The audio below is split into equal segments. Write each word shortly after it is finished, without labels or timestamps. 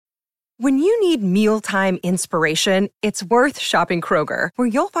When you need mealtime inspiration, it's worth shopping Kroger, where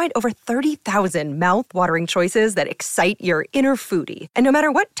you'll find over 30,000 mouth-watering choices that excite your inner foodie. And no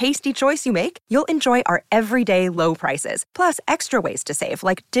matter what tasty choice you make, you'll enjoy our everyday low prices, plus extra ways to save,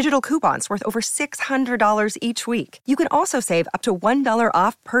 like digital coupons worth over $600 each week. You can also save up to $1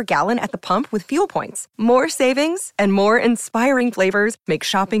 off per gallon at the pump with fuel points. More savings and more inspiring flavors make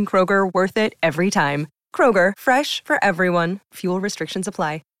shopping Kroger worth it every time. Kroger, fresh for everyone. Fuel restrictions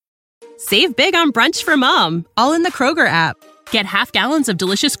apply. Save big on brunch for mom, all in the Kroger app. Get half gallons of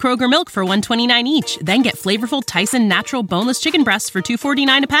delicious Kroger milk for $1.29 each. Then get flavorful Tyson natural boneless chicken breasts for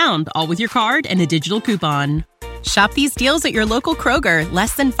 $2.49 a pound, all with your card and a digital coupon. Shop these deals at your local Kroger,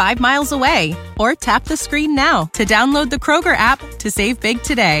 less than 5 miles away. Or tap the screen now to download the Kroger app to save big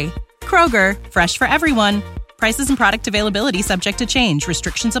today. Kroger, fresh for everyone. Prices and product availability subject to change.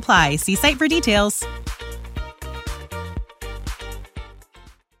 Restrictions apply. See site for details.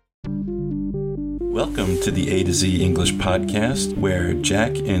 Welcome to the A to Z English podcast, where Jack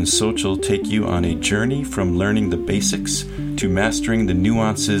and Sochil take you on a journey from learning the basics to mastering the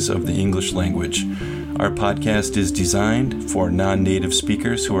nuances of the English language. Our podcast is designed for non-native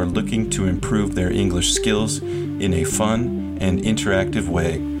speakers who are looking to improve their English skills in a fun and interactive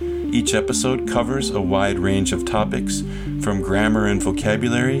way. Each episode covers a wide range of topics, from grammar and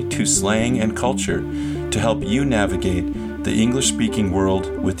vocabulary to slang and culture, to help you navigate the English-speaking world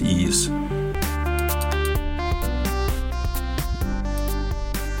with ease.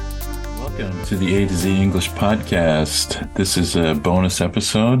 Welcome to the A to Z English podcast. This is a bonus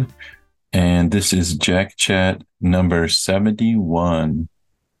episode, and this is Jack Chat number 71.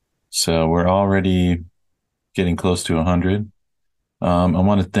 So we're already getting close to 100. I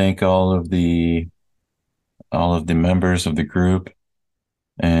want to thank all of the members of the group,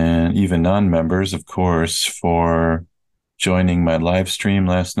 and even non-members, of course, for joining my live stream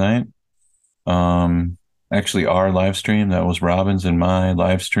last night. Actually, our live stream, that was Robin's and my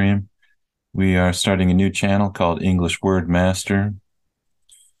live stream. We are starting a new channel called English Word Master,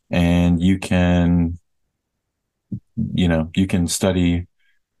 and you can study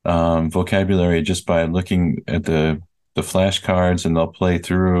vocabulary just by looking at the flashcards, and they'll play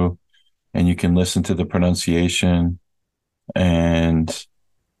through, and you can listen to the pronunciation, and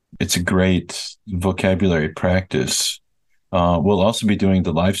it's a great vocabulary practice. We'll also be doing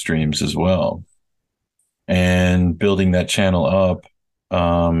the live streams as well, and building that channel up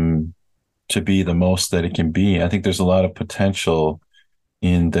to be the most that it can be. I think there's a lot of potential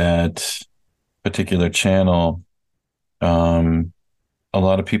in that particular channel. A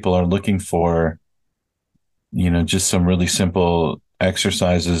lot of people are looking for, just some really simple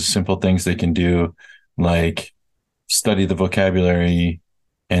exercises, simple things they can do, like study the vocabulary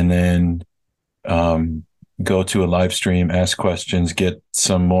and then go to a live stream, ask questions, get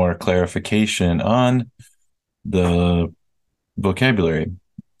some more clarification on the vocabulary.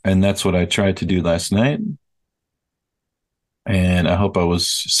 And that's what I tried to do last night. And I hope I was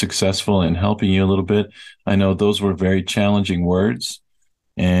successful in helping you a little bit. I know those were very challenging words.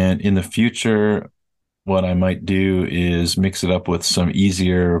 And in the future, what I might do is mix it up with some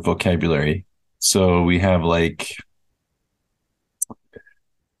easier vocabulary. So we have like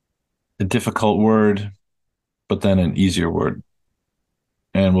a difficult word, but then an easier word.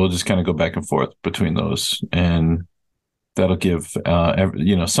 And we'll just kind of go back and forth between those. And that'll give,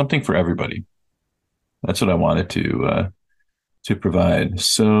 something for everybody. That's what I wanted to provide.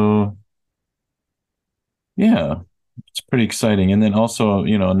 So, yeah, it's pretty exciting. And then also,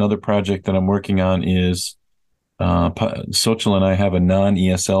 another project that I'm working on is Sochil and I have a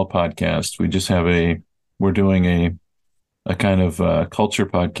non-ESL podcast. We're doing a kind of culture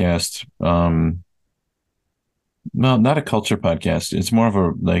podcast. Well, not a culture podcast. It's more of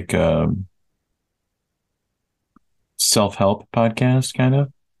a self-help podcast, kind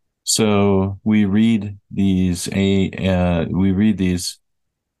of. So we read these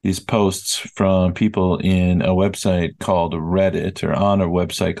posts from people in a website called Reddit, or on a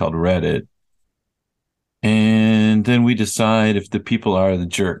website called Reddit. And then we decide if the people are the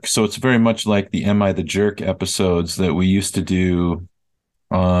jerk. So it's very much like the Am I the Jerk episodes that we used to do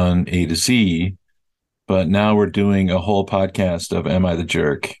on A to Z, but now we're doing a whole podcast of Am I the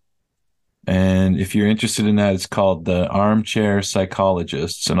Jerk? And if you're interested in that, it's called The Armchair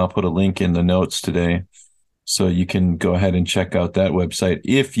Psychologists, and I'll put a link in the notes today so you can go ahead and check out that website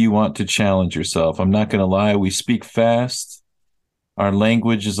if you want to challenge yourself. I'm not going to lie, we speak fast. Our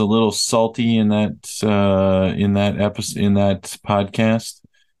language is a little salty in that podcast,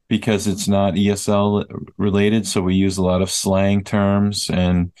 because it's not ESL related. So we use a lot of slang terms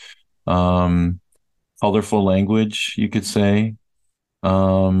and colorful language, you could say.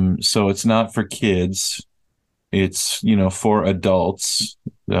 So it's not for kids. It's, for adults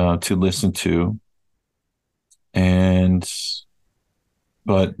to listen to. And,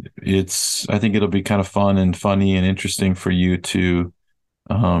 but I think it'll be kind of fun and funny and interesting for you to,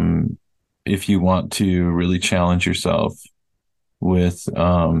 um, if you want to really challenge yourself with,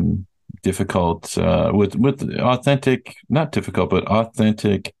 difficult, with authentic, not difficult, but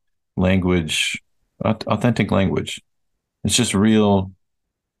authentic language. It's just real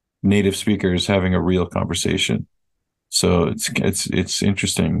native speakers having a real conversation. So it's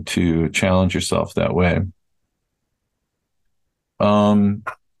interesting to challenge yourself that way. Um,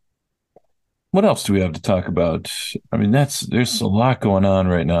 what else do we have to talk about? I mean, there's a lot going on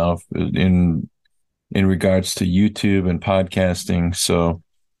right now in regards to YouTube and podcasting. So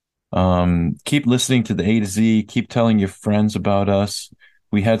keep listening to the A to Z. Keep telling your friends about us.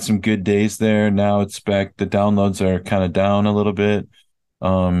 We had some good days there. Now it's back. The downloads are kind of down a little bit.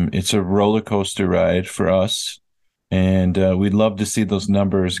 It's a roller coaster ride for us, and we'd love to see those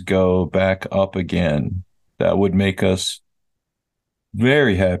numbers go back up again. That would make us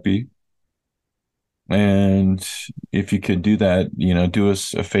very happy. And if you could do that, do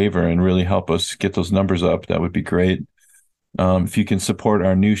us a favor and really help us get those numbers up, that would be great. If you can support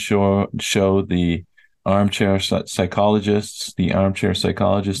our new show, the Armchair Psychologists,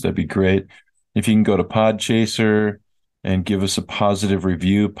 that'd be great. If you can go to Podchaser and give us a positive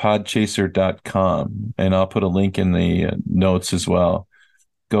review, podchaser.com, and I'll put a link in the notes as well.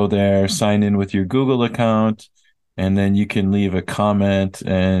 Go there, sign in with your Google account, and then you can leave a comment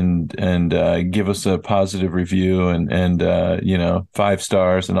and give us a positive review and 5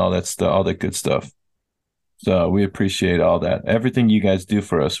 stars and all that stuff, all that good stuff. So we appreciate all that. Everything you guys do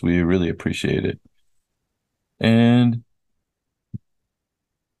for us, we really appreciate it. And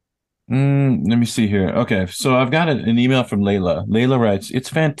let me see here. Okay, so I've got an email from Layla. Layla writes, "It's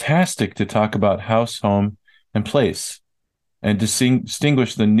fantastic to talk about house, home, and place, and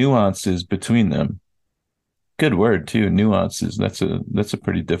distinguish the nuances between them." Good word too, nuances. That's a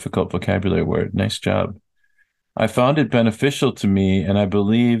pretty difficult vocabulary word. Nice job. "I found it beneficial to me, and I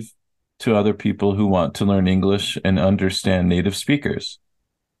believe to other people who want to learn English and understand native speakers.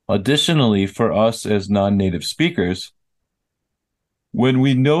 Additionally, for us as non-native speakers, when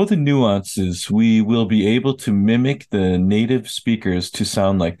we know the nuances, we will be able to mimic the native speakers to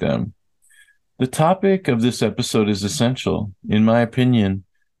sound like them. The topic of this episode is essential. In my opinion,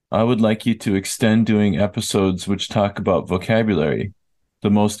 I would like you to extend doing episodes which talk about vocabulary, the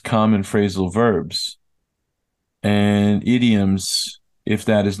most common phrasal verbs, and idioms, if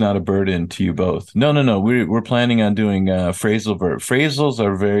that is not a burden to you both." No. We're planning on doing phrasal verb. Phrasals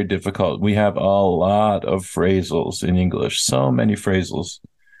are very difficult. We have a lot of phrasals in English. So many phrasals.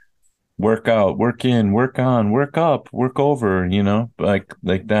 Work out, work in, work on, work up, work over. Like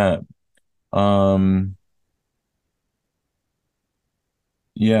that.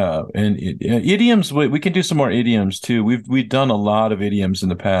 Yeah, and idioms. We can do some more idioms too. We've done a lot of idioms in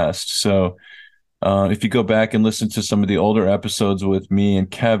the past. So. If you go back and listen to some of the older episodes with me and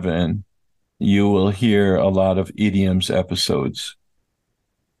Kevin, you will hear a lot of idioms episodes.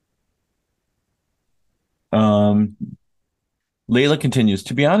 Layla continues,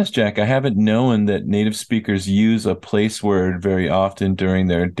 "To be honest, Jack, I haven't known that native speakers use a place word very often during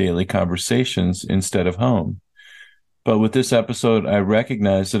their daily conversations instead of home. But with this episode, I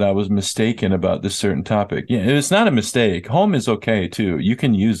recognized that I was mistaken about this certain topic." Yeah, it's not a mistake. Home is okay too. You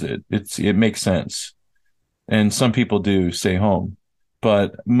can use it. It makes sense. And some people do say home,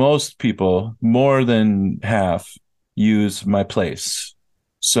 but most people, more than half, use my place.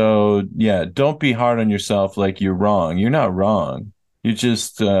 So yeah, don't be hard on yourself like you're wrong. You're not wrong. You're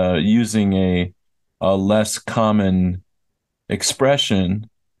just using a less common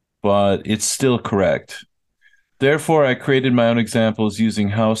expression, but it's still correct. Therefore, I created my own examples using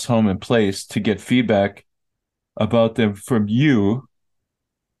house, home, and place to get feedback about them from you.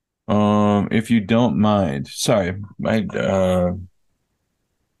 If you don't mind. Sorry, I'm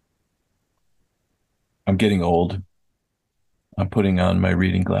getting old. I'm putting on my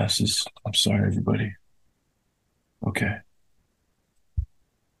reading glasses. I'm sorry, everybody. Okay.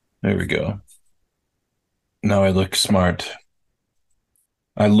 There we go. Now I look smart.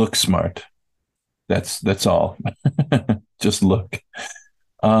 I look smart. That's all. Just look.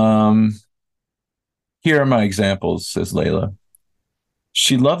 Here are my examples, says Layla.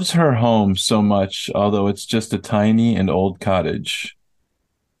 "She loves her home so much, although it's just a tiny and old cottage.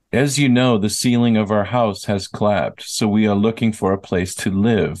 As you know, the ceiling of our house has collapsed, so we are looking for a place to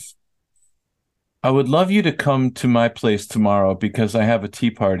live. I would love you to come to my place tomorrow because I have a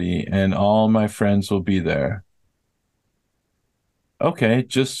tea party and all my friends will be there. Okay,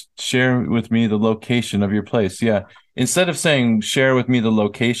 just share with me the location of your place. Yeah. Instead of saying share with me the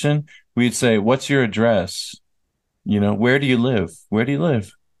location, we'd say, what's your address? Where do you live? Where do you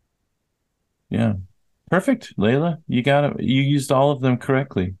live? Yeah. Perfect, Layla. You got it. You used all of them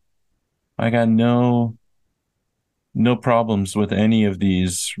correctly. I got no problems with any of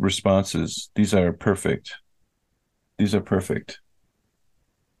these responses. These are perfect. These are perfect.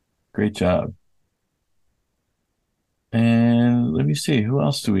 Great job. And let me see, who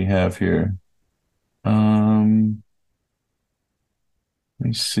else do we have here? Let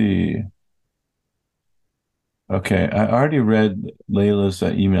me see. Okay, I already read Layla's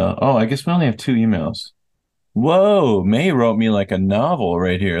email. Oh, I guess we only have 2 emails. Whoa, May wrote me like a novel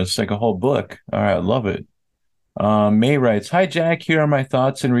right here. It's like a whole book. All right, I love it. May writes, Hi, Jack. Here are my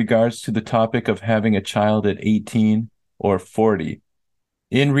thoughts in regards to the topic of having a child at 18 or 40.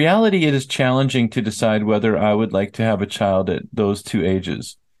 In reality, it is challenging to decide whether I would like to have a child at those two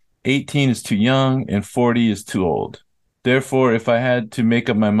ages. 18 is too young and 40 is too old. Therefore, if I had to make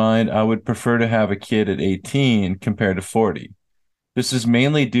up my mind, I would prefer to have a kid at 18 compared to 40. This is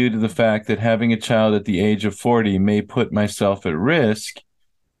mainly due to the fact that having a child at the age of 40 may put myself at risk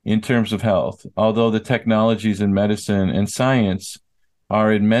in terms of health, although the technologies in medicine and science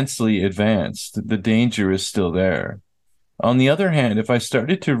are immensely advanced, the danger is still there. On the other hand, if I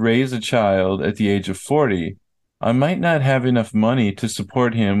started to raise a child at the age of 40, I might not have enough money to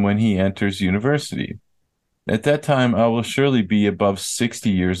support him when he enters university. At that time, I will surely be above 60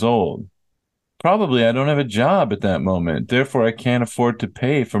 years old. Probably I don't have a job at that moment. Therefore, I can't afford to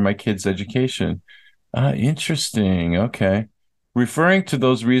pay for my kid's education. Interesting. Okay. Referring to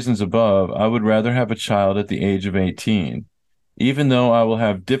those reasons above, I would rather have a child at the age of 18. Even though I will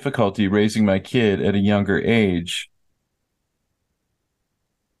have difficulty raising my kid at a younger age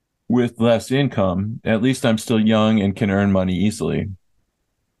with less income, at least I'm still young and can earn money easily.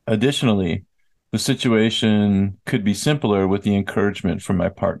 Additionally, the situation could be simpler with the encouragement from my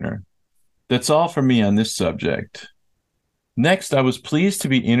partner. That's all for me on this subject. Next, I was pleased to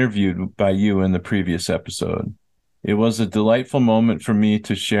be interviewed by you in the previous episode. It was a delightful moment for me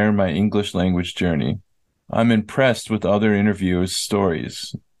to share my English language journey. I'm impressed with other interviewees'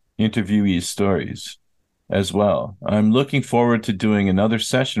 stories as well. I'm looking forward to doing another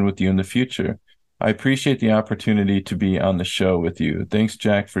session with you in the future. I appreciate the opportunity to be on the show with you. Thanks,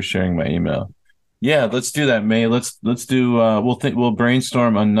 Jack, for sharing my email. Yeah, let's do that, May. Let's do. We'll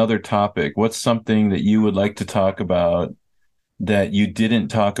brainstorm another topic. What's something that you would like to talk about that you didn't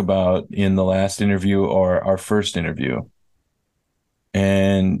talk about in the last interview or our first interview?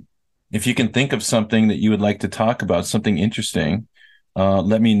 And if you can think of something that you would like to talk about, something interesting,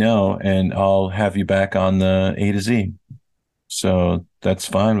 let me know, and I'll have you back on the A to Z. So that's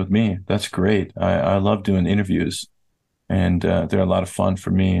fine with me. That's great. I love doing interviews, and they're a lot of fun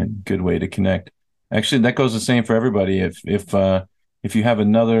for me and good way to connect. Actually, that goes the same for everybody. If you have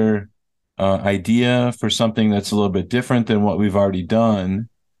another idea for something that's a little bit different than what we've already done,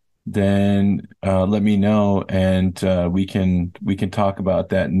 then let me know, and we can talk about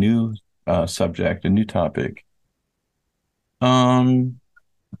that new subject, a new topic. Don't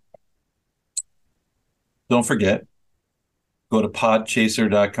forget, go to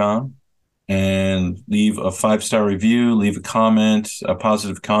podchaser.com and leave a 5-star review, leave a comment, a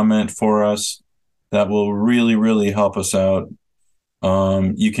positive comment for us. That will really, really help us out.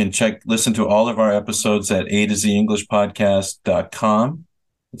 You can listen to all of our episodes at A2ZEnglishPodcast.com.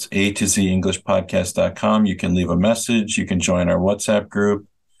 It's A2ZEnglishPodcast.com. You can leave a message. You can join our WhatsApp group.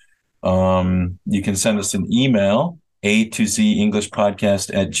 You can send us an email,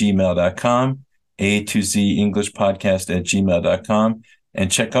 A2ZEnglishPodcast@gmail.com, A2ZEnglishPodcast@gmail.com,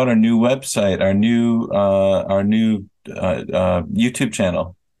 and check out our new website, our new YouTube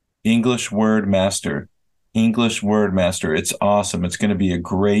channel, English Word Master. English Word Master. It's awesome. It's going to be a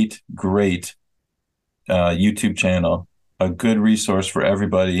great YouTube channel, a good resource for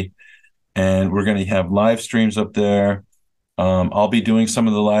everybody. And we're going to have live streams up there. I'll be doing some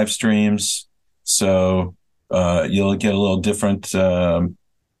of the live streams, so you'll get a little different.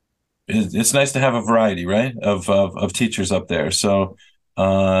 It's nice to have a variety, right, of teachers up there. So,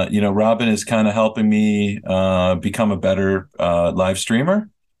 Robin is kind of helping me become a better live streamer.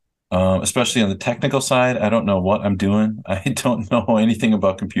 Especially on the technical side. I don't know what I'm doing. I don't know anything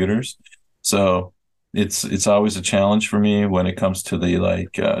about computers. So it's always a challenge for me when it comes to the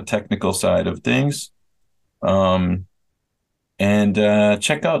technical side of things. And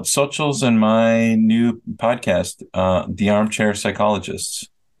check out Socials and my new podcast, The Armchair Psychologists.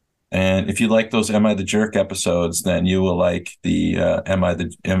 And if you like those Am I the Jerk episodes, then you will like the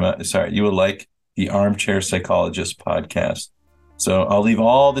you will like the Armchair Psychologist podcast. So I'll leave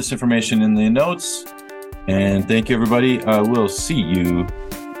all this information in the notes. And thank you, everybody. We'll see you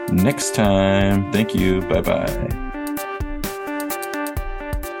next time. Thank you. Bye-bye.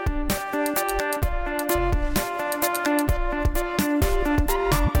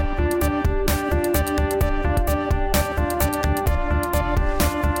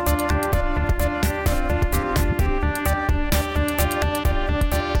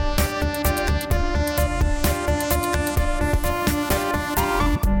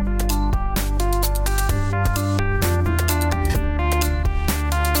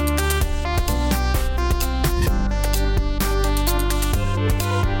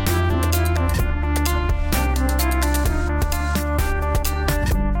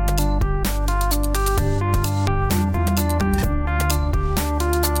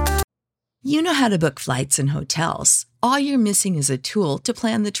 You know how to book flights and hotels. All you're missing is a tool to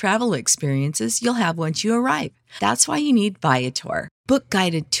plan the travel experiences you'll have once you arrive. That's why you need Viator. Book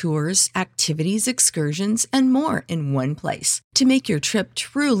guided tours, activities, excursions, and more in one place to make your trip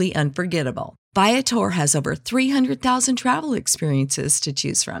truly unforgettable. Viator has over 300,000 travel experiences to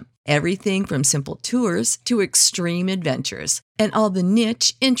choose from. Everything from simple tours to extreme adventures and all the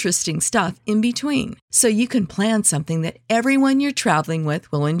niche, interesting stuff in between. So you can plan something that everyone you're traveling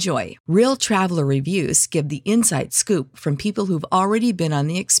with will enjoy. Real traveler reviews give the inside scoop from people who've already been on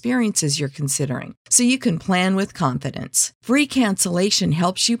the experiences you're considering. So you can plan with confidence. Free cancellation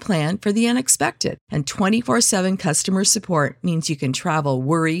helps you plan for the unexpected. And 24/7 customer support means you can travel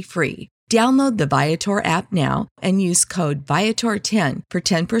worry-free. Download the Viator app now and use code Viator10 for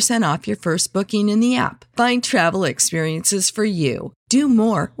 10% off your first booking in the app. Find travel experiences for you. Do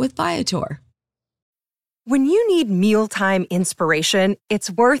more with Viator. When you need mealtime inspiration,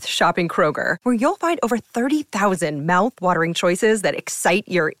 it's worth shopping Kroger, where you'll find over 30,000 mouth-watering choices that excite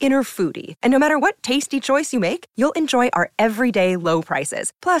your inner foodie. And no matter what tasty choice you make, you'll enjoy our everyday low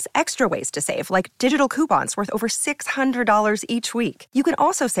prices, plus extra ways to save, like digital coupons worth over $600 each week. You can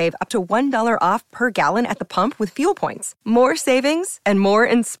also save up to $1 off per gallon at the pump with fuel points. More savings and more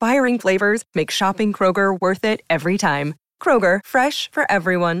inspiring flavors make shopping Kroger worth it every time. Kroger, fresh for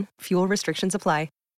everyone. Fuel restrictions apply.